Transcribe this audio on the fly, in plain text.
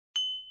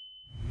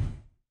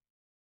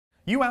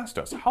You asked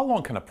us, how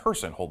long can a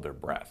person hold their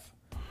breath?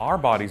 Our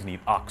bodies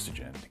need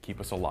oxygen to keep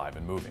us alive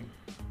and moving.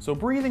 So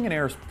breathing in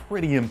air is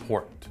pretty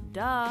important.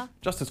 Duh.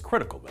 Just as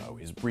critical, though,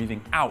 is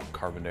breathing out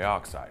carbon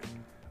dioxide,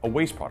 a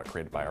waste product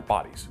created by our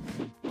bodies.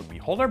 When we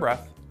hold our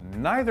breath,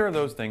 neither of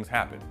those things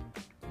happen.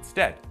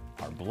 Instead,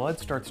 our blood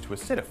starts to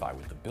acidify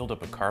with the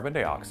buildup of carbon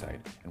dioxide,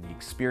 and we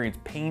experience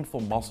painful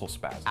muscle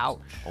spasms, Ouch.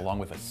 along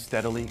with a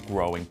steadily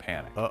growing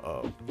panic.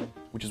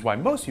 Which is why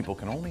most people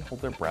can only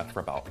hold their breath for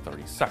about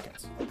 30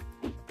 seconds.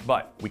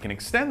 But we can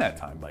extend that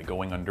time by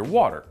going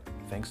underwater,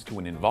 thanks to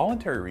an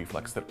involuntary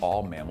reflex that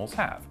all mammals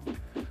have.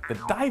 The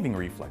diving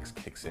reflex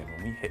kicks in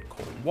when we hit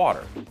cold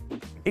water.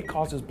 It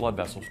causes blood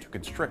vessels to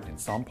constrict in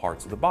some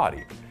parts of the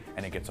body,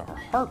 and it gets our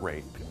heart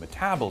rate and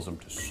metabolism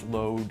to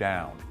slow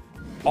down.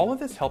 All of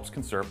this helps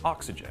conserve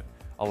oxygen,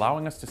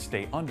 allowing us to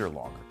stay under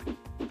longer.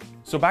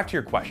 So back to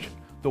your question.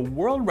 The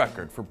world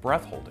record for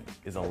breath holding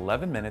is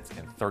 11 minutes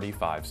and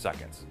 35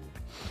 seconds.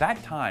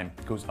 That time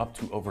goes up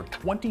to over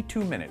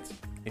 22 minutes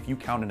if you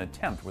count an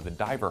attempt where the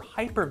diver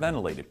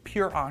hyperventilated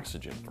pure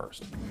oxygen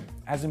first.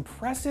 As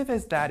impressive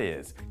as that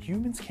is,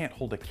 humans can't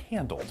hold a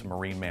candle to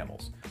marine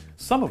mammals,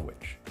 some of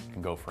which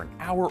can go for an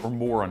hour or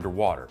more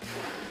underwater.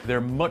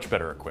 They're much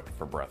better equipped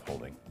for breath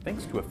holding,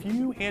 thanks to a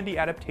few handy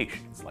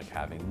adaptations like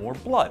having more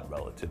blood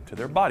relative to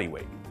their body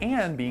weight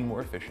and being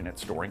more efficient at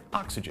storing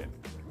oxygen.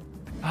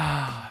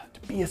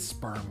 To be a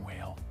sperm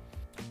whale.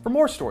 For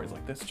more stories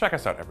like this, check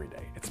us out every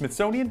day at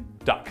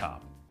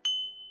Smithsonian.com.